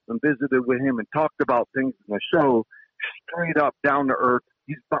got it and visited with him and talked about things in the show, straight up down to earth.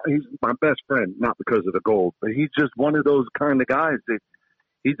 he's my best friend, not because of the gold, but he's just one of those kind of guys that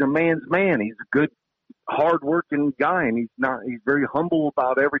he's a man's man. He's a good, hard-working guy, and he's very humble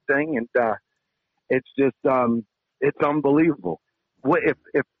about everything, and it's just it's unbelievable. If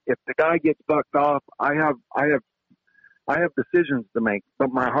the guy gets bucked off, I have decisions to make,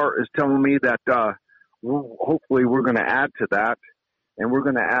 but my heart is telling me that hopefully we're going to add to that, and we're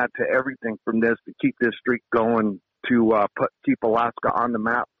going to add to everything from this to keep this streak going, to keep Alaska on the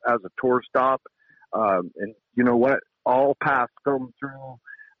map as a tour stop. And you know what? All paths come through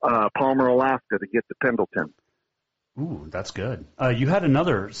Palmer, Alaska to get to Pendleton. Ooh, that's good. You had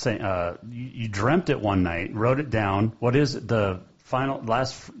another you dreamt it one night, wrote it down. What is it? The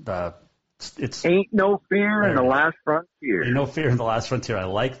last it's Ain't No Fear in the Last Frontier. Ain't No Fear in the Last Frontier. I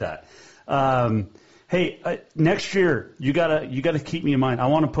like that. Hey, next year you gotta keep me in mind. I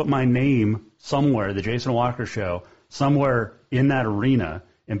want to put my name somewhere, the Jason Walker Show, somewhere in that arena,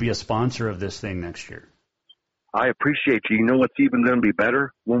 and be a sponsor of this thing next year. I appreciate you. You know what's even going to be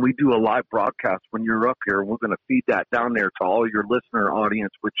better? When we do a live broadcast when you're up here, we're going to feed that down there to all your listener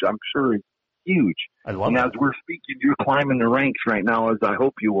audience, which I'm sure is huge. I love and it. As we're speaking, you're climbing the ranks right now, as I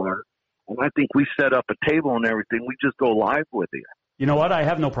hope you are. And I think we set up a table and everything. We just go live with you. You know what? I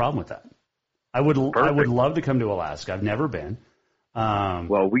have no problem with that. I would love to come to Alaska. I've never been.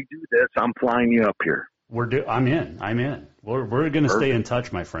 Well, we do this. I'm flying you up here. I'm in. We're going to stay in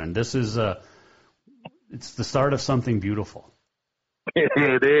touch, my friend. This is it's the start of something beautiful.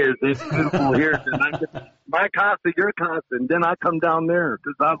 It is. It's beautiful here. And I get my casa, your casa, and then I come down there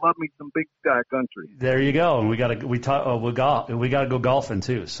because I love me some big sky country. There you go. And we gotta go golfing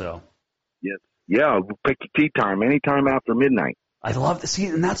too. So yes, yeah. We'll pick your tea time anytime after midnight. I love to see,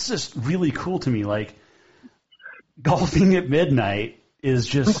 and that's just really cool to me. Like golfing at midnight is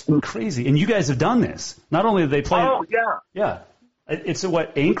just crazy. And you guys have done this. Not only do they play. Oh yeah. It's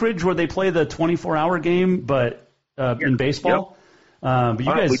Anchorage where they play the 24-hour game, but in baseball. Yep.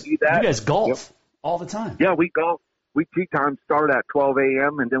 But you guys golf all the time. Yeah, we golf. We tea time start at 12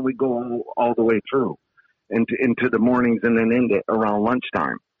 a.m. and then we go all the way through into the mornings and then end it around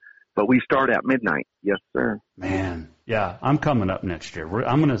lunchtime. But we start at midnight. Yes, sir. Man, yeah, I'm coming up next year.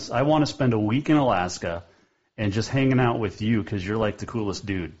 I want to spend a week in Alaska and just hanging out with you because you're like the coolest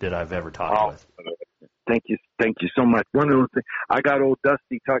dude that I've ever talked with. Thank you so much. One of those things, I got old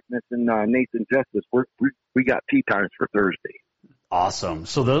Dusty Tuckness and Nathan Justice. We got tea times for Thursday. Awesome.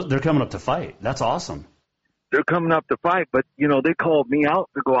 So they're coming up to fight. That's awesome. They're coming up to fight, but they called me out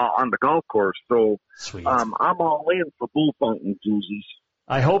to go out on the golf course. So sweet. I'm all in for bullfighting, Juicies.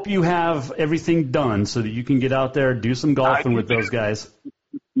 I hope you have everything done so that you can get out there, do some golfing with those guys.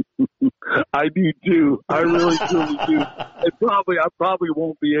 I do too. I really do. I probably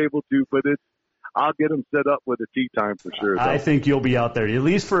won't be able to, but I'll get them set up with a tea time for sure. Though. I think you'll be out there at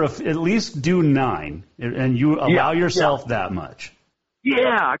least do 9, and you allow yourself that much.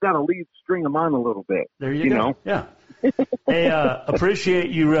 Yeah, I got to string them on a little bit. There you go. Yeah. Hey, appreciate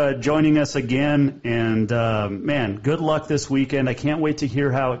you joining us again, and man, good luck this weekend. I can't wait to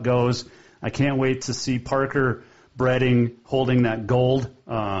hear how it goes. I can't wait to see Parker Bredding holding that gold.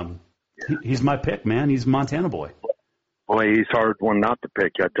 He's my pick, man. He's a Montana boy. Boy, he's a hard one not to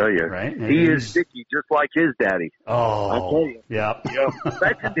pick, I tell you. Right? He is sticky, just like his daddy. Oh, I tell you. Yeah.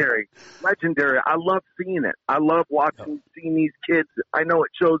 Legendary. I love seeing it. I love seeing these kids. I know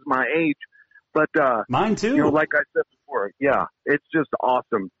it shows my age, but mine too. Like I said before, yeah, it's just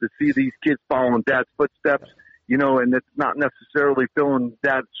awesome to see these kids following Dad's footsteps. And it's not necessarily filling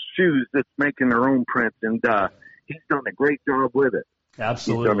Dad's shoes; it's making their own prints, and he's done a great job with it.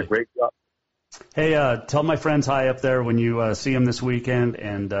 Absolutely, he's done a great job. Hey, tell my friends hi up there when you see them this weekend,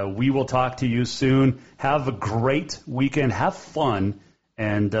 and we will talk to you soon. Have a great weekend. Have fun,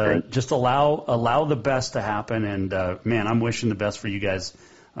 and just allow the best to happen. And, man, I'm wishing the best for you guys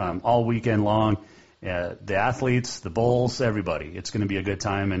all weekend long. The athletes, the Bulls, everybody. It's going to be a good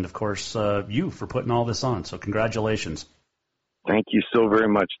time. And, of course, you for putting all this on. So congratulations. Thank you so very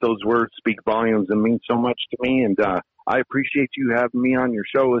much. Those words speak volumes and mean so much to me, and I appreciate you having me on your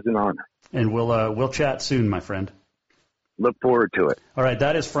show. It's an honor. And we'll chat soon, my friend. Look forward to it. All right,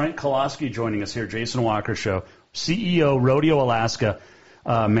 that is Frank Koloski joining us here, Jason Walker Show, CEO, Rodeo Alaska.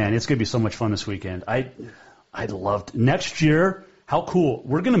 Man, it's going to be so much fun this weekend. I'd love to. Next year, how cool.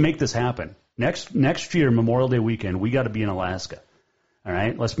 We're going to make this happen. Next year, Memorial Day weekend, we got to be in Alaska. All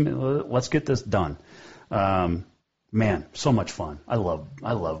right, let's get this done. Man, so much fun. I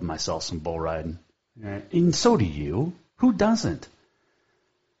love myself some bull riding. Right. And so do you. Who doesn't?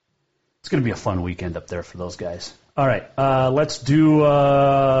 It's going to be a fun weekend up there for those guys. All right, let's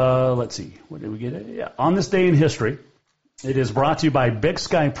see. What did we get? Yeah. On this day in history, It is brought to you by Big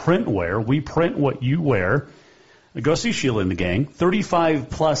Sky Printwear. We print what you wear. Go see Sheila and the gang.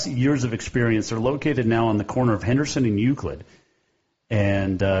 35-plus years of experience. They're located now on the corner of Henderson and Euclid.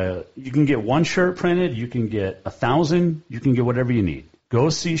 And you can get one shirt printed. You can get 1,000. You can get whatever you need. Go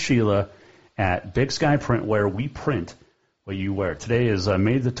see Sheila at Big Sky Printwear. We print what you wear. Today is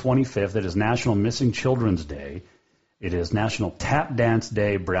May the 25th. It is National Missing Children's Day. It is National Tap Dance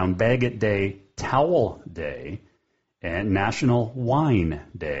Day, Brown Baguette Day, Towel Day, and National Wine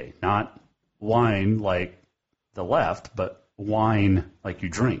Day. Not wine like the left, but wine like you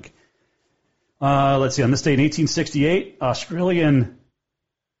drink. Let's see. On this day in 1868, Australian...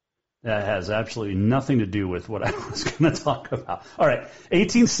 That has absolutely nothing to do with what I was going to talk about. All right,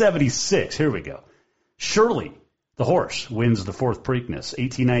 1876. Here we go. Shirley, the horse, wins the 4th Preakness.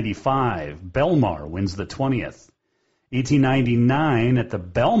 1895, Belmar wins the 20th. 1899, at the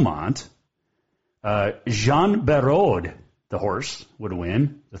Belmont, Jean Barraud, the horse, would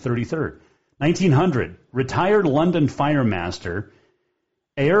win the 33rd. 1900, retired London firemaster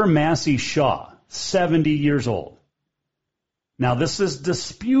Ayr Massey Shaw, 70 years old. Now, this is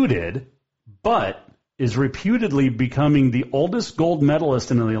disputed, but is reputedly becoming the oldest gold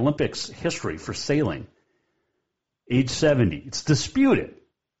medalist in the Olympics history for sailing. Age 70. It's disputed.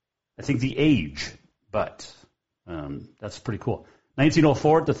 I think the age, but that's pretty cool.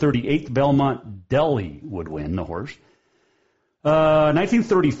 1904, at the 38th Belmont, Delhi would win the horse.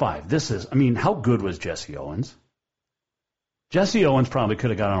 1935. How good was Jesse Owens? Jesse Owens probably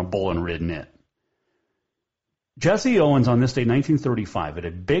could have got on a bull and ridden it. Jesse Owens on this day, 1935, at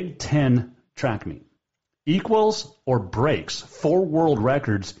a Big Ten track meet, equals or breaks 4 world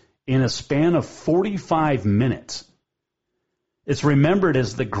records in a span of 45 minutes. It's remembered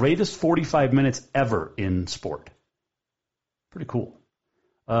as the greatest 45 minutes ever in sport. Pretty cool.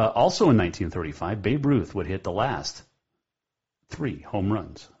 Also in 1935, Babe Ruth would hit the last 3 home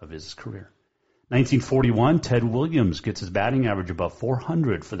runs of his career. 1941, Ted Williams gets his batting average above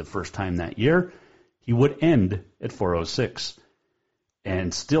 400 for the first time that year. He would end at 406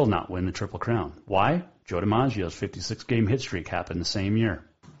 and still not win the Triple Crown. Why? Joe DiMaggio's 56-game hit streak happened the same year.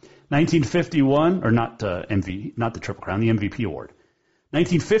 1951, or not the Triple Crown, the MVP award.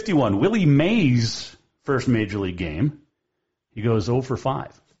 1951, Willie Mays' first Major League game. He goes 0 for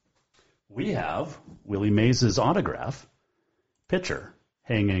 5. We have Willie Mays' autograph picture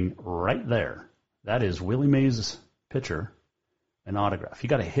hanging right there. That is Willie Mays' picture. An autograph. He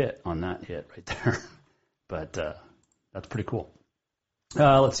got a hit on that hit right there. But that's pretty cool.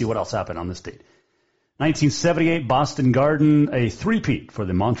 Let's see what else happened on this date. 1978, Boston Garden, a three-peat for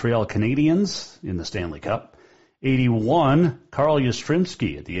the Montreal Canadiens in the Stanley Cup. 81, Carl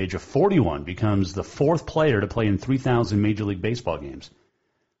Yastrzemski, at the age of 41, becomes the 4th player to play in 3,000 Major League Baseball games.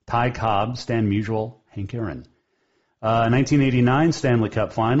 Ty Cobb, Stan Musial, Hank Aaron. 1989 Stanley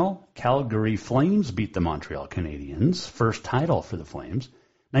Cup Final. Calgary Flames beat the Montreal Canadiens. First title for the Flames.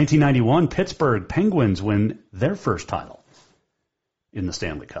 1991 Pittsburgh Penguins win their first title in the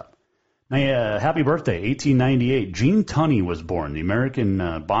Stanley Cup. Happy birthday, 1898. Gene Tunney was born, the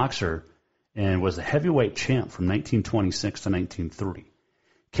American boxer, and was the heavyweight champ from 1926 to 1930.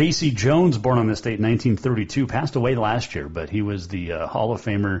 Casey Jones, born on this date in 1932, passed away last year, but he was the Hall of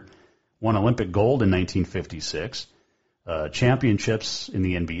Famer, won Olympic gold in 1956. Championships in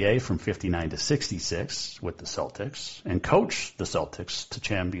the NBA from 59 to 66 with the Celtics, and coached the Celtics to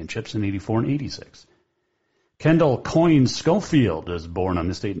championships in 84 and 86. Kendall Coyne Schofield was born on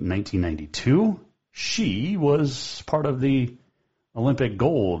this date in 1992. She was part of the Olympic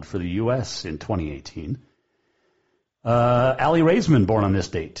gold for the U.S. in 2018. Allie Raisman, born on this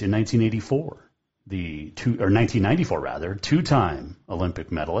date in 1984. 1994 rather, 2-time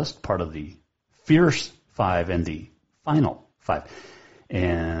Olympic medalist, part of the Fierce 5 and the Final 5.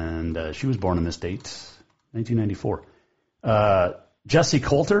 And she was born on this date, 1994. Jessie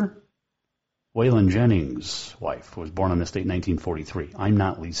Coulter, Waylon Jennings' wife, was born on this date, 1943. I'm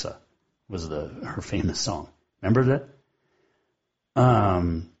Not Lisa was her famous song. Remember that?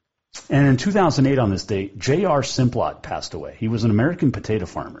 And in 2008 on this date, J.R. Simplot passed away. He was an American potato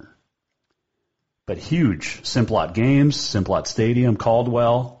farmer. But huge Simplot Games, Simplot Stadium,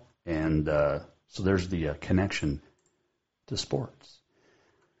 Caldwell, and so there's the connection to sports.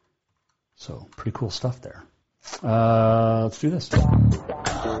 So pretty cool stuff there. Let's do this.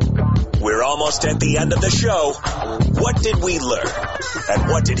 We're almost at the end of the show. What did we learn? And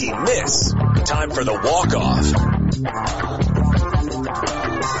what did he miss? Time for the walk-off.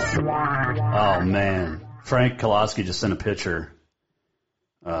 Oh, man. Frank Koloski just sent a picture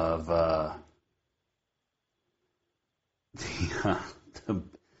of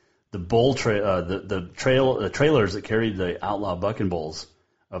bull the trailers that carried the Outlaw Bucking Bulls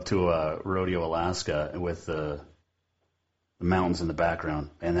up to Rodeo, Alaska, with the mountains in the background,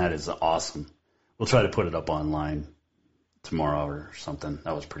 and that is awesome. We'll try to put it up online tomorrow or something.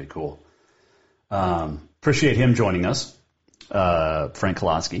 That was pretty cool. Appreciate him joining us, Frank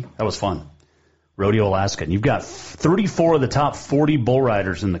Koloski. That was fun. Rodeo, Alaska. And you've got 34 of the top 40 bull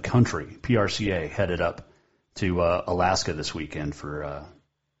riders in the country, PRCA, headed up to Alaska this weekend for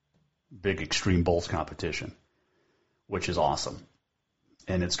big Extreme Bulls competition, which is awesome.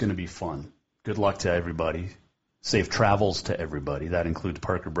 And it's going to be fun. Good luck to everybody. Safe travels to everybody. That includes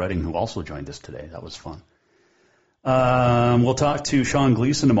Parker Bredding, who also joined us today. That was fun. We'll talk to Sean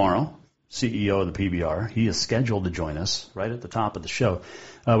Gleason tomorrow, CEO of the PBR. He is scheduled to join us right at the top of the show.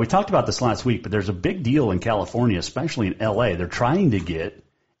 We talked about this last week, but there's a big deal in California, especially in L.A. They're trying to get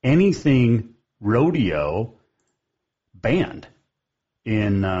anything rodeo banned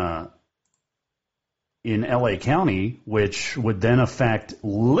in L.A. County, which would then affect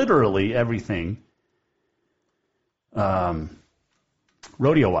literally everything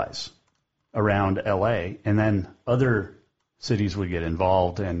rodeo-wise around L.A., and then other cities would get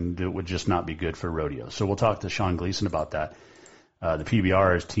involved, and it would just not be good for rodeo. So we'll talk to Sean Gleason about that. The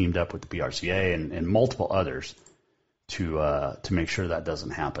PBR has teamed up with the PRCA and multiple others to make sure that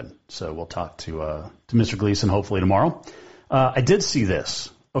doesn't happen. So we'll talk to Mr. Gleason hopefully tomorrow. I did see this.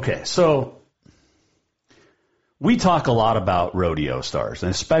 Okay, so we talk a lot about rodeo stars,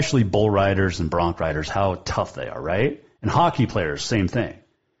 and especially bull riders and bronc riders, how tough they are, right? And hockey players, same thing.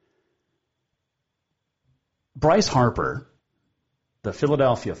 Bryce Harper, the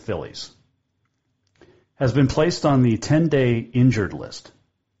Philadelphia Phillies, has been placed on the 10-day injured list.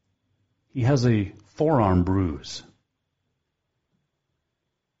 He has a forearm bruise.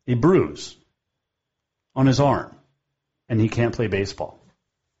 A bruise on his arm, and he can't play baseball.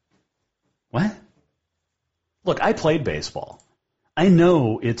 What? Look, I played baseball. I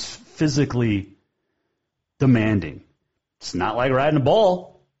know it's physically demanding. It's not like riding a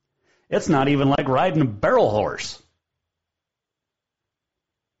bull. It's not even like riding a barrel horse.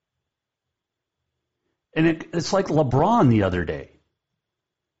 And it's like LeBron the other day.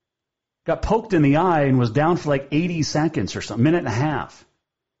 Got poked in the eye and was down for like 80 seconds or something, minute and a half.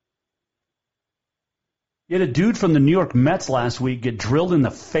 You had a dude from the New York Mets last week get drilled in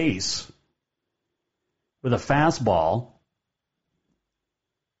the face with a fastball,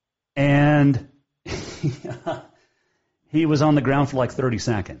 and he was on the ground for like 30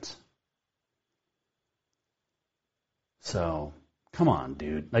 seconds. So, come on,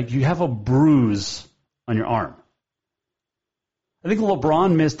 dude. Like, you have a bruise on your arm. I think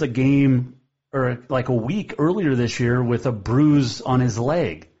LeBron missed a game or like a week earlier this year with a bruise on his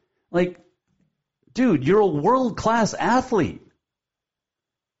leg. Like, dude, you're a world-class athlete.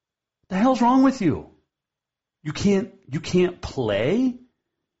 What the hell's wrong with you? You can't play?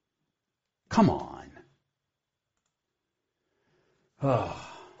 Come on. Oh,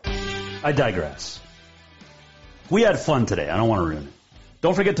 I digress. We had fun today. I don't want to ruin it.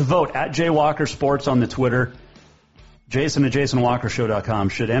 Don't forget to vote at Jay Walker Sports on the Twitter. Jason at JasonWalkerShow.com.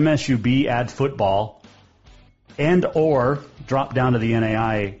 Should MSUB add football and or drop down to the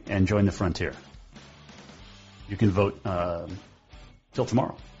NAI and join the Frontier? You can vote till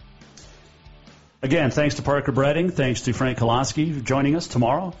tomorrow. Again, thanks to Parker Bredding. Thanks to Frank Koloski joining us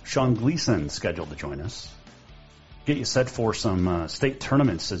tomorrow. Sean Gleason scheduled to join us. Get you set for some state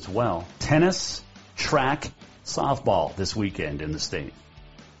tournaments as well. Tennis, track, softball this weekend in the state.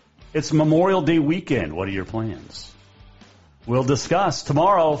 It's Memorial Day weekend. What are your plans? We'll discuss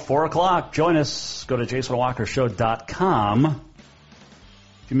tomorrow, 4 o'clock. Join us. Go to JasonWalkerShow.com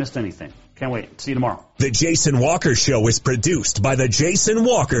if you missed anything. Can't wait. See you tomorrow. The Jason Walker Show is produced by the Jason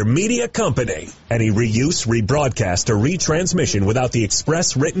Walker Media Company. Any reuse, rebroadcast, or retransmission without the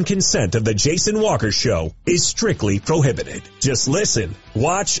express written consent of the Jason Walker Show is strictly prohibited. Just listen,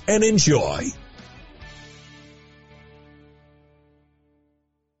 watch, and enjoy.